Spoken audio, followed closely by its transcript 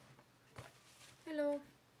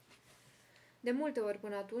De multe ori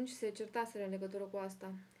până atunci se certaseră în legătură cu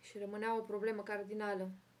asta și rămânea o problemă cardinală.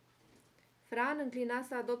 Fran înclina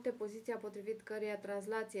să adopte poziția potrivit căreia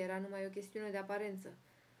translația era numai o chestiune de aparență,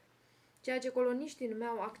 ceea ce coloniștii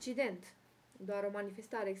numeau accident, doar o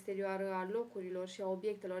manifestare exterioară a locurilor și a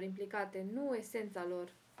obiectelor implicate, nu esența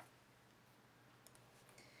lor.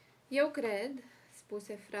 Eu cred,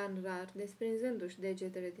 spuse Fran rar, desprinzându-și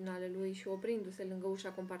degetele din ale lui și oprindu-se lângă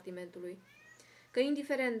ușa compartimentului, că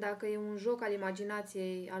indiferent dacă e un joc al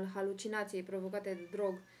imaginației, al halucinației provocate de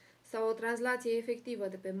drog, sau o translație efectivă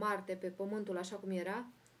de pe Marte, pe Pământul așa cum era,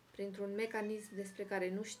 printr-un mecanism despre care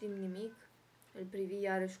nu știm nimic, îl privi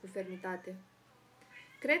iarăși cu fermitate.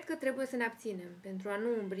 Cred că trebuie să ne abținem, pentru a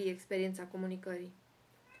nu umbri experiența comunicării.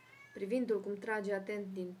 Privindu-l cum trage atent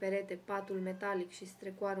din perete patul metalic și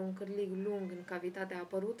strecoară un cârlig lung în cavitatea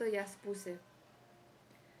apărută, i-a spuse: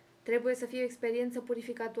 trebuie să fie o experiență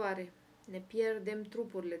purificatoare. Ne pierdem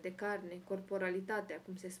trupurile de carne, corporalitatea,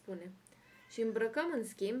 cum se spune, și îmbrăcăm, în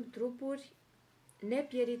schimb, trupuri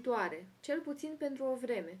nepieritoare, cel puțin pentru o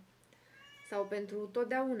vreme, sau pentru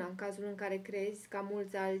totdeauna, în cazul în care crezi, ca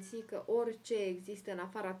mulți alții, că orice există în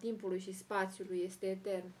afara timpului și spațiului este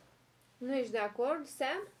etern. Nu ești de acord,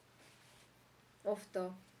 Sam?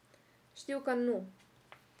 Oftă. Știu că nu.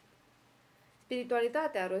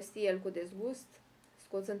 Spiritualitatea, rosti el cu dezgust,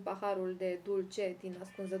 scoțând paharul de dulce din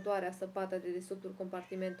ascunzătoarea săpată de desubtul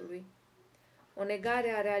compartimentului. O negare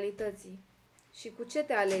a realității. Și cu ce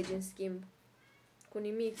te alegi, în schimb? Cu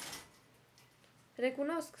nimic.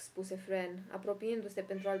 Recunosc, spuse Fran, apropiindu-se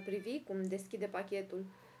pentru a-l privi cum deschide pachetul,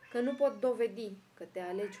 că nu pot dovedi că te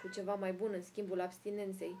alegi cu ceva mai bun în schimbul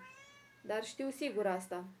abstinenței. Dar știu sigur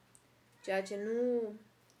asta. Ceea ce nu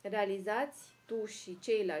realizați tu și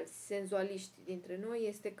ceilalți senzualiști dintre noi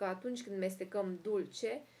este că atunci când mestecăm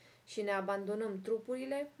dulce și ne abandonăm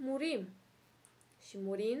trupurile, murim. Și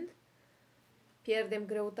murind, pierdem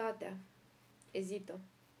greutatea. Ezită.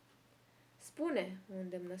 Spune,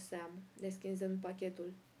 îndemnă Sam, deschizând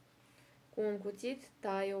pachetul. Cu un cuțit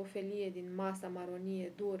taie o felie din masa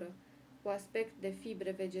maronie dură, cu aspect de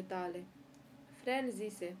fibre vegetale. Fran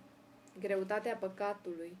zise: greutatea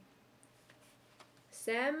păcatului.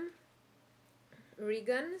 Sam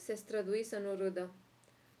Regan se strădui să nu râdă.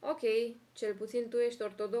 Ok, cel puțin tu ești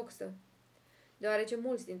ortodoxă, deoarece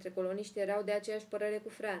mulți dintre coloniști erau de aceeași părere cu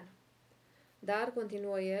Fran. Dar,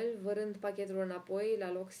 continuă el, vărând pachetul înapoi,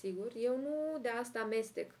 la loc sigur, eu nu de asta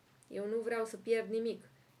amestec. Eu nu vreau să pierd nimic.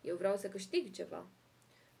 Eu vreau să câștig ceva.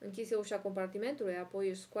 Închise ușa compartimentului, apoi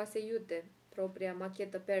își scoase iute, propria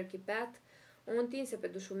machetă Perky Pat, o întinse pe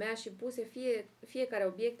dușumea și puse fiecare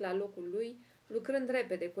obiect la locul lui, lucrând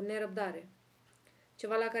repede, cu nerăbdare.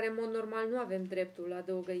 Ceva la care în mod normal nu avem dreptul,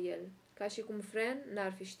 adăugă el, ca și cum Fran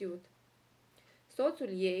n-ar fi știut. Soțul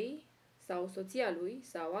ei, sau soția lui,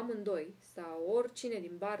 sau amândoi, sau oricine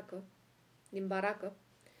din baracă,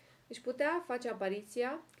 își putea face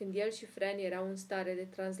apariția când el și Fran erau în stare de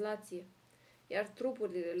translație, iar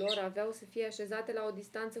trupurile lor aveau să fie așezate la o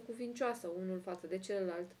distanță cuvincioasă unul față de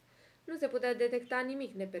celălalt. Nu se putea detecta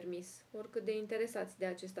nimic nepermis, oricât de interesați de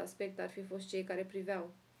acest aspect ar fi fost cei care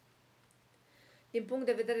priveau. Din punct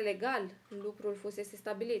de vedere legal, lucrul fusese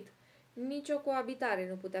stabilit. Nicio coabitare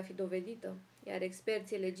nu putea fi dovedită, iar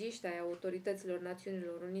experții legiști ai autorităților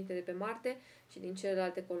Națiunilor Unite de pe Marte și din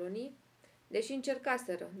celelalte colonii, deși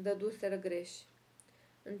încercaseră, dăduseră greș.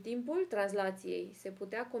 În timpul translației se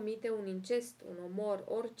putea comite un incest, un omor,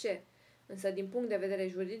 orice, însă din punct de vedere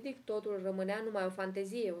juridic totul rămânea numai o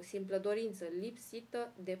fantezie, o simplă dorință,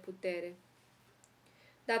 lipsită de putere.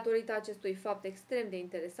 Datorită acestui fapt extrem de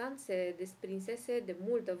interesant, se deprinsese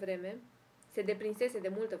de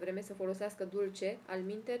multă vreme să folosească dulce,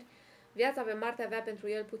 alminteri, viața pe Marte avea pentru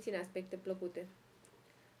el puține aspecte plăcute.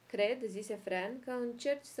 Cred, zise Fran, că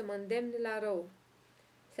încerci să mă îndemni la rău.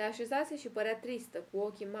 Se așezase și părea tristă, cu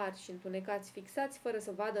ochii mari și întunecați, fixați fără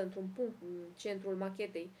să vadă într-un punct în centrul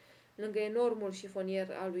machetei, lângă enormul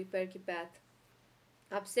șifonier al lui Perky Pat.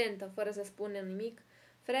 Absentă, fără să spună nimic,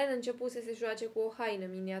 Fran începuse să se joace cu o haină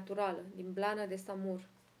miniaturală, din blană de samur.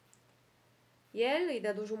 El îi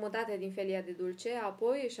dădu jumătate din felia de dulce,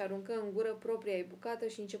 apoi își aruncă în gură propria ei bucată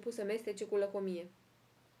și începu să mestece cu lăcomie.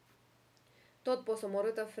 Tot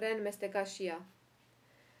posomorâtă, Fran mesteca și ea.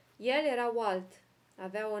 El era Walt.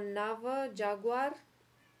 Avea o navă Jaguar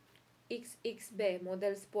XXB,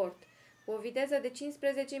 model sport, cu o viteză de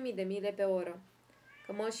 15.000 de mile pe oră.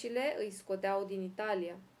 Cămășile îi scoteau din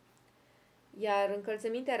Italia, iar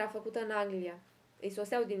încălțămintea era făcută în Anglia. Îi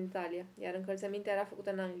soseau din Italia, iar încălțămintea era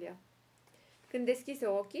făcută în Anglia. Când deschise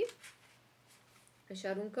ochii, își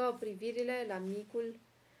aruncă privirile la micul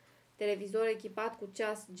televizor echipat cu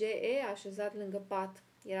ceas GE așezat lângă pat.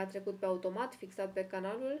 Era trecut pe automat, fixat pe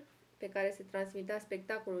canalul pe care se transmitea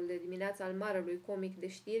spectacolul de dimineață al marelui comic de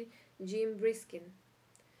știri Jim Briskin.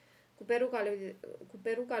 Cu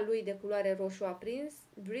peruca lui de culoare roșu aprins,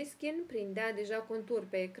 Briskin prindea deja contur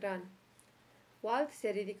pe ecran. Walt se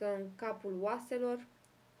ridică în capul oaselor,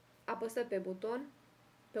 apăsă pe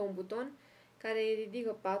un buton care îi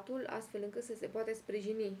ridică patul astfel încât să se poate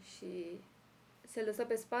sprijini și se lăsă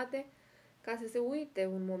pe spate ca să se uite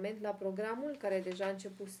un moment la programul care deja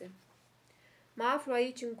începuse. Mă aflu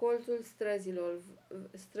aici în colțul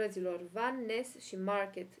străzilor Van Ness și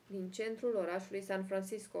Market din centrul orașului San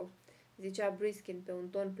Francisco, zicea Briskin pe un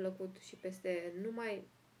ton plăcut, și peste numai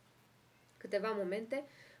câteva momente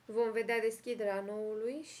vom vedea deschiderea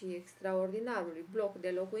noului și extraordinarului bloc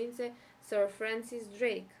de locuințe Sir Francis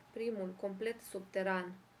Drake, primul complet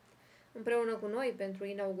subteran. Împreună cu noi, pentru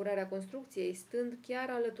inaugurarea construcției, stând chiar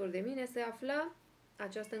alături de mine, se afla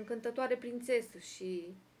această încântătoare prințesă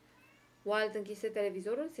și... Walt închise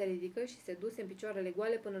televizorul, se ridică și se duse în picioarele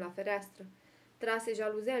goale până la fereastră. Trase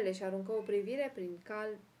jaluzele și aruncă o privire prin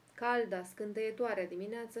calda, scânteietoarea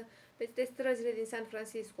dimineață peste străzile din San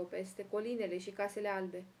Francisco, peste colinele și casele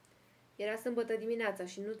albe. Era sâmbătă dimineața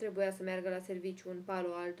și nu trebuia să meargă la serviciu în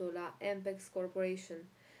Palo Alto la Ampex Corporation,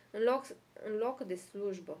 în loc de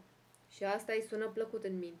slujbă. Și asta îi sună plăcut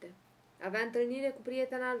în minte. Avea întâlnire cu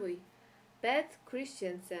prietena lui, Pat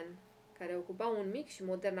Christensen, care ocupa un mic și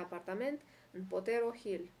modern apartament în Potero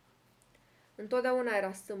Hill. Întotdeauna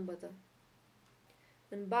era sâmbătă.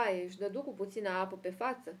 În baie își dădu cu puțină apă pe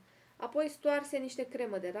față, apoi stoarse niște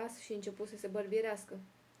cremă de ras și începu să se bărbirească.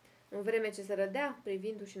 În vreme ce se rădea,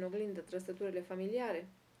 privindu-și în oglindă trăsăturile familiare,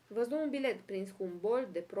 văzu un bilet prins cu un bol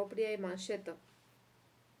de propria ei manșetă.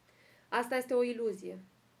 Asta este o iluzie.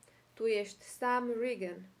 Tu ești Sam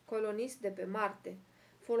Regan, colonist de pe Marte.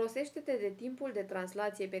 Folosește-te de timpul de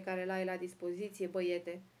translație pe care l-ai la dispoziție,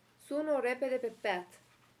 băiete. Sună-o repede pe Pat.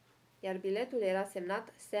 Iar biletul era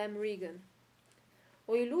semnat Sam Regan.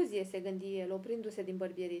 O iluzie, se gândi el, oprindu-se din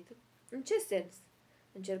bărbierit. În ce sens?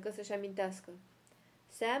 Încercă să-și amintească.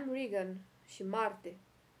 Sam Regan și Marte.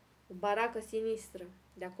 O baracă sinistră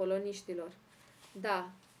de-a coloniștilor.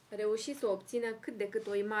 Da, reuși să obțină cât de cât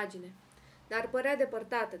o imagine, dar părea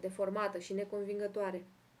depărtată, deformată și neconvingătoare.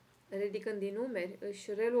 Ridicând din umeri,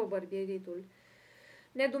 își reluă bărbieritul,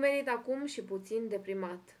 nedumerit acum și puțin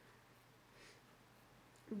deprimat.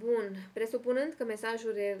 Bun, presupunând că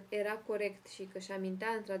mesajul era corect și că și amintea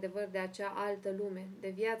într-adevăr de acea altă lume, de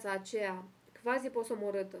viața aceea quasi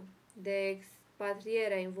posomorâtă, de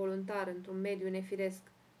expatrierea involuntară într-un mediu nefiresc.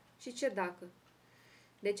 Și ce dacă?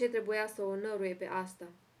 De ce trebuia să o năruie pe asta?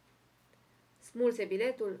 Smulse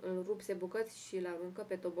biletul, îl rupse bucăți și îl aruncă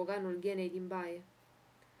pe toboganul ghenei din baie.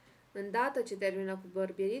 Îndată ce termină cu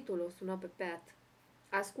bărbieritul, o sună pe Pat.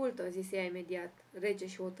 Ascultă, zise ea imediat, rece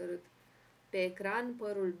și hotărât. Pe ecran,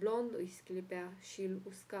 părul blond îi sclipea și îl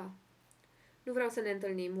usca. Nu vreau să ne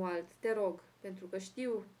întâlnim, Walt, te rog, pentru că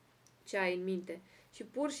știu ce ai în minte și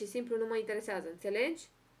pur și simplu nu mă interesează, înțelegi?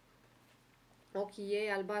 Ochii ei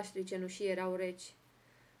albaștri cenușii erau reci.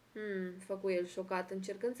 Făcu el șocat,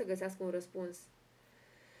 încercând să găsească un răspuns.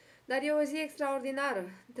 Dar e o zi extraordinară,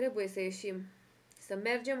 trebuie să ieșim. Să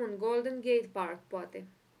mergem în Golden Gate Park, poate.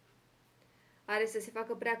 Are să se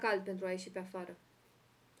facă prea cald pentru a ieși pe afară.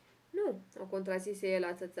 Nu, o contrazise el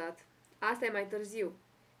ațățat. Asta e mai târziu.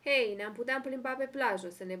 Hei, ne-am putea plimba pe plajă,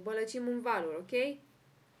 să ne bălăcim în valuri, ok?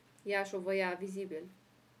 Ea șovăia vizibil.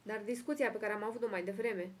 Dar discuția pe care am avut-o mai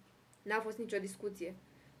devreme n-a fost nicio discuție.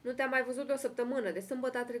 Nu te-am mai văzut de o săptămână, de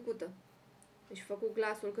sâmbătă trecută. Își făcu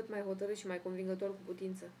glasul cât mai hotărât și mai convingător cu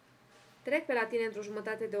putință. Trec pe la tine într-o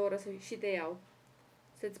jumătate de oră și te iau.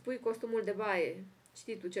 Să-ți pui costumul de baie,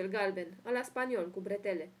 știi tu, cel galben, ăla spaniol, cu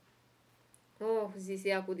bretele. Oh, zise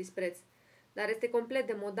ea cu dispreț, dar este complet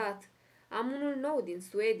demodat. Am unul nou din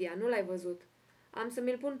Suedia, nu l-ai văzut. Am să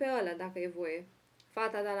mi-l pun pe ăla, dacă e voie.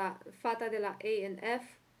 Fata de la A&F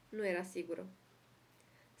nu era sigură.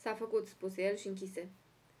 S-a făcut, spuse el și închise.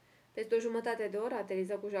 Peste o jumătate de oră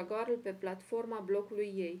ateriză cu jaguarul pe platforma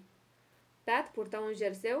blocului ei. Pat purta un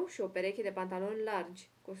jerseu și o pereche de pantaloni largi.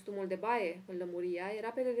 Costumul de baie, îl lămuri ea, era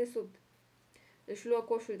pe dedesubt. Își luă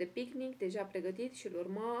coșul de picnic, deja pregătit, și îl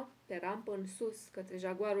urma pe rampă în sus, către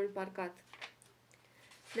jaguarul parcat.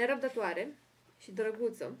 Nerăbdătoare și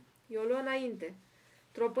drăguță, i-o luă înainte,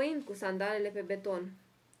 tropăind cu sandalele pe beton.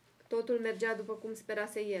 Totul mergea după cum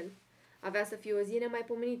sperase el. Avea să fie o zi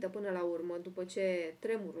nemaipomenită până la urmă, după ce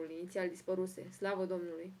tremurul inițial dispăruse, slavă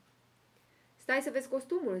Domnului. Stai să vezi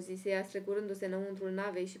costumul, zise ea, strecurându-se înăuntrul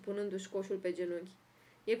navei și punându-și coșul pe genunchi.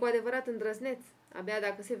 E cu adevărat îndrăzneț, abia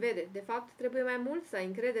dacă se vede. De fapt, trebuie mai mult să ai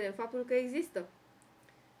încredere în faptul că există.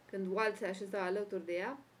 Când Walt se așeză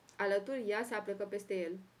alături ea se aplecă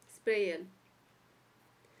spre el.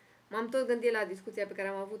 M-am tot gândit la discuția pe care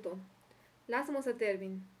am avut-o. Lasă-mă să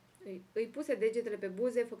termin. Îi puse degetele pe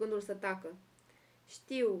buze, făcându-l să tacă.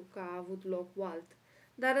 Știu că a avut loc, Walt,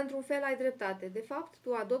 dar într-un fel ai dreptate. De fapt,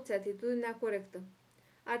 tu adopți atitudinea corectă.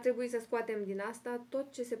 Ar trebui să scoatem din asta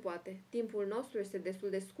tot ce se poate. Timpul nostru este destul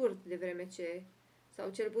de scurt, de vreme ce... Sau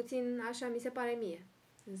cel puțin așa mi se pare mie.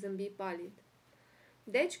 Zâmbi palid.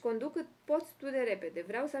 Deci, conduc cât poți tu de repede.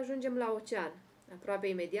 Vreau să ajungem la ocean. Aproape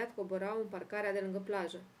imediat coborau în parcarea de lângă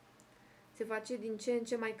plajă. Se face din ce în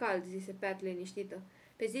ce mai cald, zise Pat liniștită.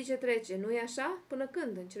 Pe zi ce trece, nu-i așa? Până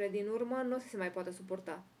când, în cele din urmă, nu o să se mai poată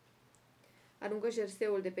suporta. Aruncă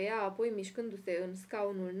jerseul de pe ea, apoi, mișcându-se în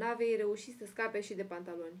scaunul navei, reuși să scape și de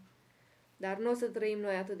pantaloni. Dar nu o să trăim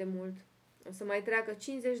noi atât de mult. O să mai treacă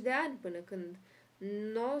 50 de ani până când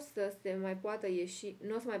nu o să mai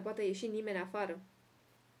poată ieși nimeni afară.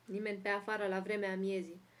 Nimeni pe afară la vremea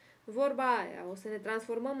amiezii. Vorba aia, o să ne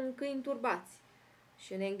transformăm în câini turbați.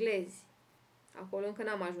 Și în englezi. Acolo încă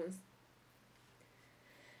n-am ajuns.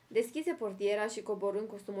 Deschise portiera și coborâ în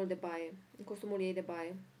costumul ei de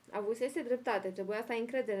baie. Avusese dreptate, trebuia să ai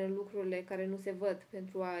încredere în lucrurile care nu se văd,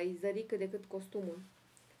 pentru a-i zări cât de cât costumul.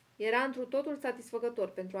 Era întru totul satisfăcător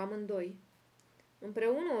pentru amândoi.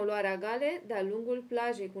 Împreună o luarea gale de-a lungul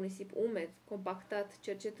plajei cu nisip umed, compactat,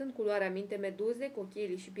 cercetând cu luarea minte meduze,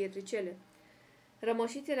 cochilii și pietricele,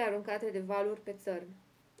 rămășițele aruncate de valuri pe țărm.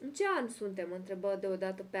 În ce an suntem?" întrebă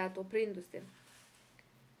deodată Pat, oprindu-se.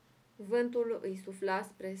 Vântul îi sufla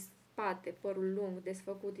spre spate, părul lung,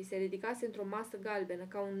 desfăcut, îi se ridicase într-o masă galbenă,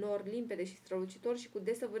 ca un nor limpede și strălucitor și cu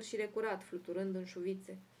desăvârșire curat, fluturând în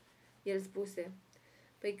șuvițe. El spuse,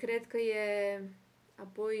 păi cred că e...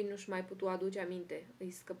 Apoi nu-și mai putu aduce aminte,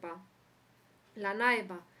 îi scăpa. La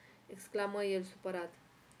naiba, exclamă el supărat.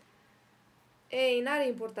 Ei, n-are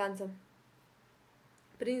importanță.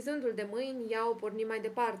 Prinzându-l de mâini, ea o porni mai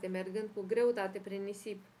departe, mergând cu greutate prin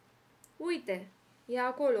nisip. Uite, e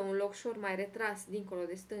acolo un locșor mai retras, dincolo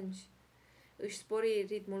de stânci. Își spori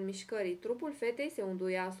ritmul mișcării. Trupul fetei se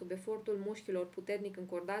unduia sub efortul mușchilor puternic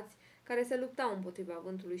încordați, care se luptau împotriva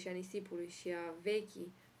vântului și a nisipului și a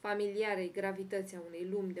vechii, familiarei gravității a unei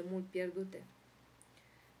lumi de mult pierdute.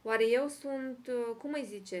 Oare eu sunt, cum îi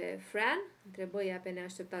zice, Fran? Întrebă ea pe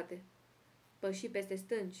neașteptate. Păși peste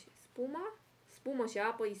stânci. Spumă și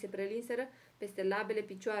apă îi se prelinseră peste labele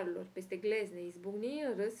picioarelor, peste glezne, izbucni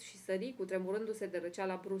în râs și sări cu tremurându-se de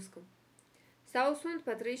răceala bruscă. Sau sunt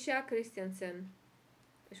Patricia Christensen.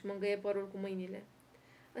 Își mângâie părul cu mâinile.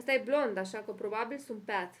 Ăsta e blond, așa că probabil sunt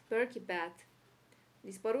Pat, Perky Pat.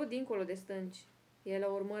 Dispăru dincolo de stânci. El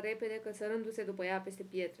o urmă repede, cățărându-se după ea peste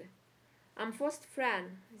pietre. Am fost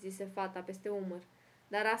Fran, zise fata peste umăr,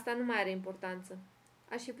 dar asta nu mai are importanță.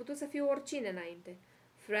 Aș fi putut să fiu oricine înainte.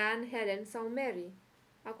 Fran, Helen sau Mary.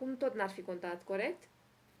 Acum tot n-ar fi contat, corect?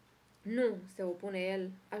 Nu, se opune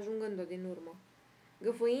el, ajungând-o din urmă.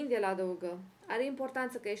 Gâfâind, el adăugă. Are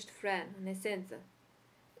importanță că ești Fran, în esență.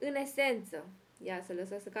 În esență! Ea se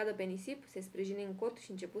lăsă să cadă pe nisip, se sprijini în cot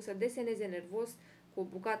și începu să deseneze nervos cu o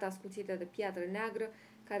bucată ascuțită de piatră neagră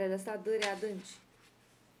care lăsa dâre adânci.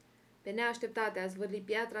 Pe neașteptate a zvârlit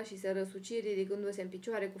piatra și se răsuci ridicându-se în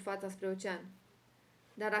picioare cu fața spre ocean.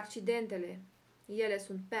 Dar accidentele, ele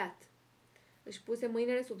sunt Pat. Își puse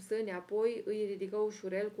mâinile sub sâni, apoi îi ridică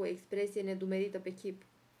ușurel cu o expresie nedumerită pe chip.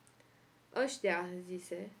 Ăștia,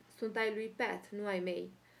 zise, sunt ai lui Pat, nu ai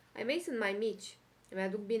mei. Ai mei sunt mai mici. Îmi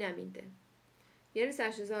aduc bine aminte. El se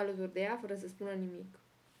așeză alături de ea, fără să spună nimic.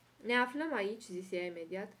 Ne aflăm aici, zise ea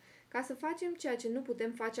imediat, ca să facem ceea ce nu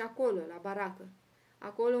putem face acolo, la baracă.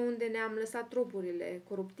 Acolo unde ne-am lăsat trupurile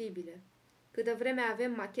coruptibile. Câtă vreme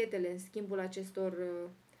avem machetele în schimbul acestor...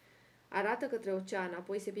 Arată către ocean,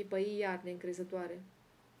 apoi se pipăi iar neîncrezătoare.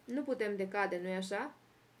 Nu putem decade, nu-i așa?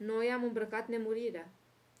 Noi am îmbrăcat nemurirea.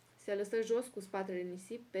 Se lăsă jos cu spatele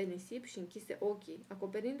pe nisip și închise ochii,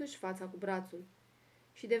 acoperindu-și fața cu brațul.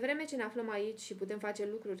 Și de vreme ce ne aflăm aici și putem face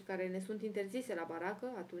lucruri care ne sunt interzise la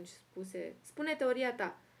baracă, atunci spune teoria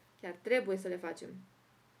ta, chiar trebuie să le facem.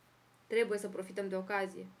 Trebuie să profităm de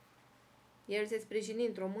ocazie. El se sprijini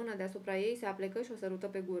într-o mână deasupra ei, se aplecă și o sărută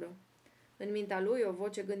pe gură. În mintea lui o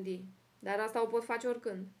voce gândi, dar asta o pot face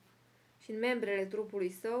oricând. Și în membrele trupului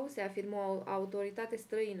său se afirmă o autoritate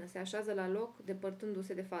străină, se așează la loc,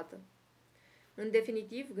 depărtându-se de fată. În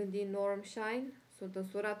definitiv, gândi Norm Shine, sunt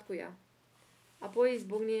însurat cu ea. Apoi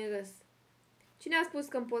izbucni în râs. Cine a spus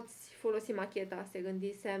că-mi poți folosi macheta? Se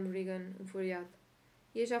gândi Sam Regan înfuriat.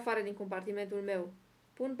 Ieși afară din compartimentul meu.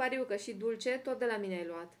 Pun pariu că și dulce tot de la mine ai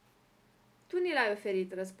luat. Tu ni l-ai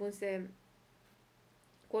oferit, răspunse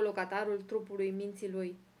colocatarul trupului minții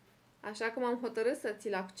lui. așa că m-am hotărât să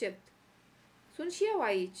ți-l accept. Sunt și eu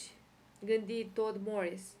aici, gândi Todd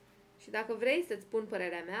Morris, și dacă vrei să-ți spun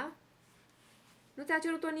părerea mea, nu ți-a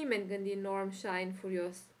cerut-o nimeni, gândi Norm Shine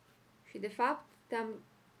furios. Și de fapt,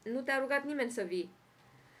 nu te-a rugat nimeni să vii.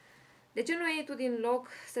 De ce nu iei tu din loc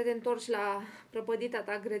să te întorci la prăpădita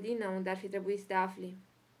ta grădină unde ar fi trebuit să te afli?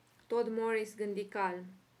 Todd Morris gândi calm.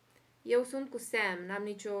 Eu sunt cu Sam, n-am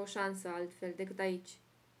nicio șansă altfel decât aici.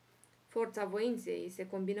 Forța voinței se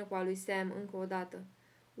combină cu a lui Sam încă o dată.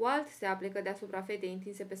 Walt se aplecă deasupra fetei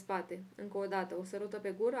întinse pe spate. Încă o dată, o sărută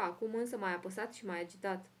pe gură, acum însă mai apăsat și mai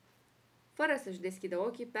agitat. Fără să-și deschidă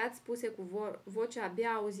ochii, Pat spuse cu vocea abia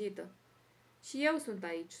auzită. Și eu sunt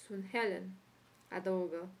aici, sunt Helen,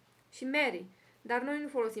 adăugă. Și Mary, dar noi nu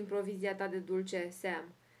folosim provizia ta de dulce,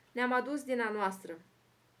 Sam. Ne-am adus din a noastră.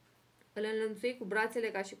 Îl înlănțui cu brațele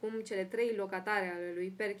ca și cum cele 3 locatare ale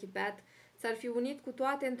lui Perky Pat s-ar fi unit cu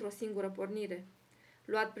toate într-o singură pornire.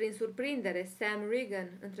 Luat prin surprindere, Sam Regan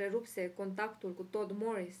întrerupse contactul cu Todd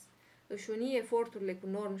Morris, își uni eforturile cu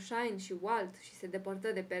Norm Shine și Walt și se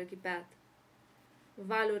depărtă de Perky Pat.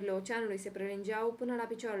 Valurile oceanului se prelingeau până la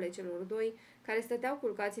picioarele celor doi, care stăteau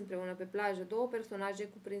culcați împreună pe plajă, 2 personaje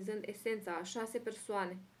cuprinzând esența a 6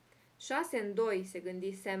 persoane. 6 în 2, se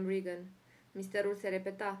gândi Sam Regan. Misterul se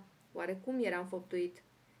repeta. Oare cum era înfăptuit?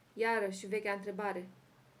 Iarăși vechea întrebare.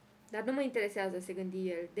 Dar nu mă interesează, se gândi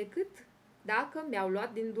el, decât dacă mi-au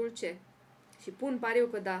luat din dulce. Și pun pariu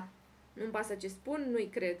că da. Nu-mi pasă ce spun, nu-i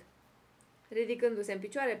cred. Ridicându-se în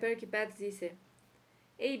picioare, Perky Pat zise: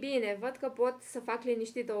 Ei bine, văd că pot să fac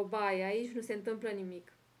liniștită o baie, aici nu se întâmplă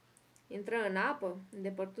nimic. Intră în apă,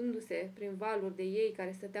 îndepărtându-se prin valuri de ei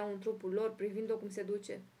care stăteau în trupul lor, privind-o cum se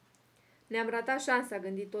duce. Ne-am ratat șansa,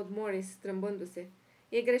 gândi Todd Morris, strâmbându-se.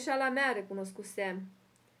 E greșeala mea, recunoscu Sam.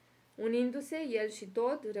 Unindu-se, el și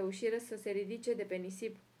Todd reușiră să se ridice de pe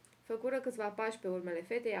nisip. Făcură câțiva pași pe urmele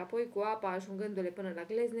fetei, apoi cu apa ajungându-le până la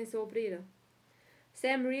glezne, se opriră.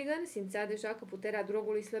 Sam Regan simțea deja că puterea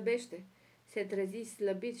drogului slăbește. Se trezi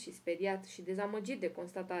slăbit și speriat și dezamăgit de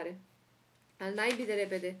constatare. Al naibii de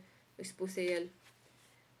repede, își spuse el.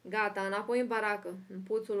 Gata, înapoi în baracă, în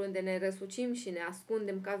puțul unde ne răsucim și ne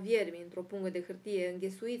ascundem ca viermi într-o pungă de hârtie,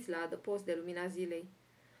 înghesuiți la adăpost de lumina zilei.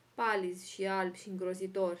 Palizi și albi și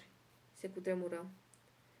îngrozitori. Se cutremură.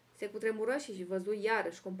 Se cutremură și văzu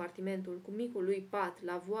iarăși compartimentul cu micul lui pat,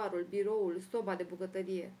 lavoarul, biroul, soba de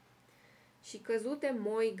bucătărie. Și căzute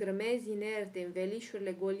moi grămezi inerte în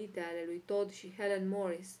velișurile golite ale lui Todd și Helen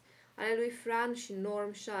Morris, ale lui Fran și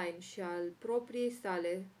Norm Shine și al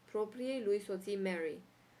propriei lui soții Mary.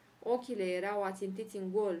 Ochile erau ațintiți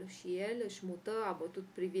în gol și el își mută abătut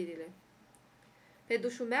privirile. Pe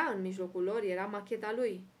dușumea în mijlocul lor era macheta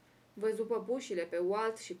lui. Văzu păpușile pe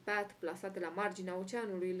Walt și Pat plasate la marginea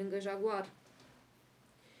oceanului lângă jaguar.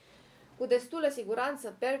 Cu destulă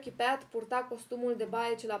siguranță, Perky Pat purta costumul de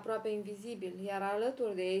baie cel aproape invizibil, iar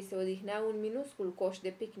alături de ei se odihnea un minuscul coș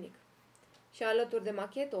de picnic. Și alături de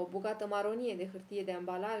machetă o bucată maronie de hârtie de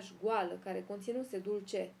ambalaj goală care conținuse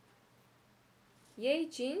dulce. Ei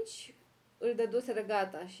 5 îl dăduseră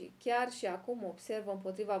gata și chiar și acum observă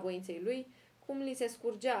împotriva voinței lui cum li se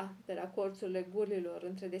scurgea de la colțurile gurilor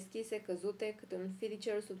întredeschise căzute câte un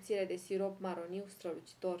firicel subțire de sirop maroniu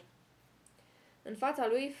strălucitor. În fața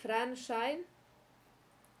lui, Fran Shine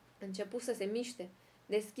începu să se miște,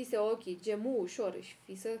 deschise ochii, gemu ușor, își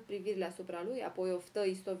fisă privirile asupra lui, apoi oftă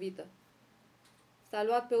istovită. S-a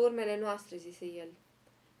luat pe urmele noastre, zise el.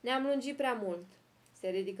 Ne-am lungit prea mult. Se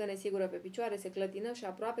ridică nesigură pe picioare, se clătină și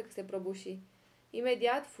aproape că se prăbuși.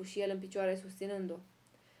 Imediat fu și el în picioare susținând-o.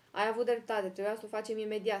 Ai avut dreptate, trebuia să o facem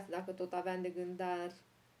imediat, dacă tot aveam de gând, dar...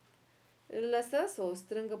 Îl lăsă să o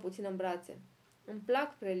strângă puțin în brațe. Îmi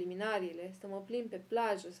plac preliminariile, să mă plimb pe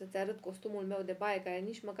plajă, să-ți arăt costumul meu de baie, care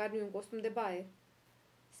nici măcar nu e un costum de baie.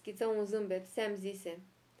 Schiță un zâmbet. Sam zise.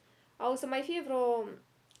 Au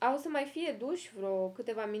să mai fie duși vreo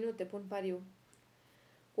câteva minute, pun pariu.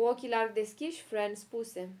 Cu ochii larg deschiși, Fran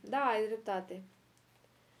spuse. Da, ai dreptate.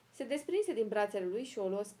 Se desprinse din brațele lui și o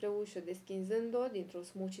luă spre ușă, deschinzând-o dintr-o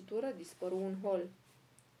smucitură, dispăru un hol.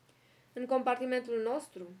 În compartimentul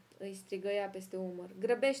nostru, îi strigă ea peste umăr.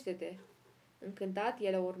 Grăbește-te! Încântat,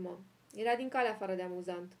 el o urmă. Era din calea afară de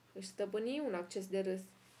amuzant. Își stăpâni un acces de râs.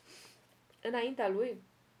 Înaintea lui,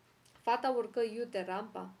 fata urcă iute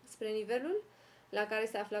rampa spre nivelul la care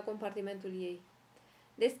se afla compartimentul ei.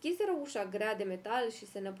 Deschiseră ușa grea de metal și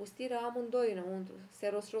se năpustiră amândoi înăuntru.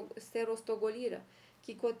 Se rostogoliră,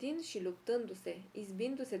 chicotind și luptându-se,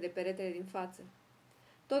 izbindu-se de peretele din față.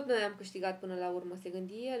 Tot noi am câștigat până la urmă, se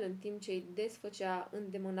gândi el, în timp ce îi desfăcea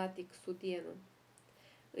îndemânatic sutienul.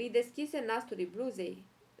 Îi deschise nasturii bluzei,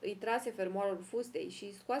 îi trase fermoarul fustei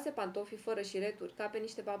și scoase pantofii fără șireturi,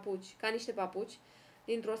 ca niște papuci,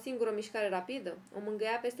 dintr-o singură mișcare rapidă, o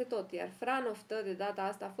mângâia peste tot, iar Fran oftă de data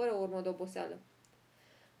asta fără urmă de oboseală.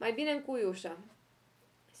 Mai bine încui ușa.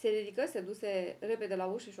 Se ridică, se duse repede la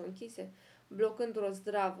ușă și o închise, blocând-o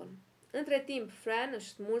zdravă. Între timp, Fran își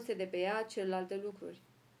smulse de pe ea celelalte lucruri.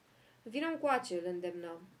 Vino încoace, îl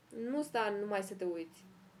îndemna. Nu sta numai să te uiți.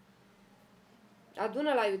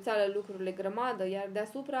 Adună la iuțeală lucrurile grămadă, iar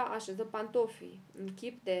deasupra așeză pantofii, în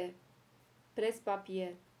chip de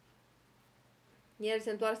pres-papier. El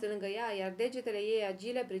se întoarse lângă ea, iar degetele ei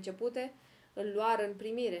agile, pricepute, îl luară în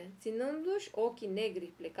primire, ținându-și ochii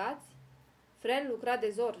negri plecați. Fran lucra de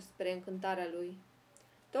zor spre încântarea lui.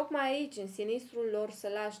 Tocmai aici, în sinistrul lor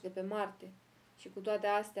sălaș de pe Marte, și cu toate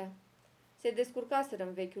astea, se descurcaseră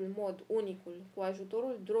în vechiul mod, unicul, cu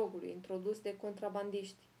ajutorul drogului introdus de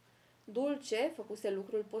contrabandiști. Dulce făcuse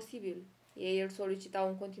lucrul posibil. Ei îl solicitau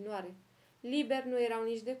în continuare. Liber nu erau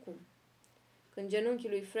nici de cum. Când genunchii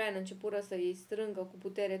lui Fran începură să îi strângă cu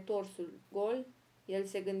putere torsul gol, el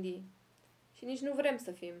se gândi. Și nici nu vrem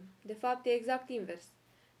să fim. De fapt, e exact invers.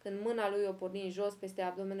 Când mâna lui o porni în jos peste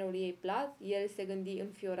abdomenul ei plat, el se gândi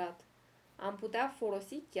înfiorat. Am putea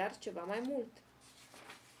folosi chiar ceva mai mult.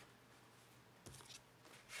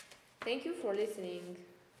 Thank you for listening.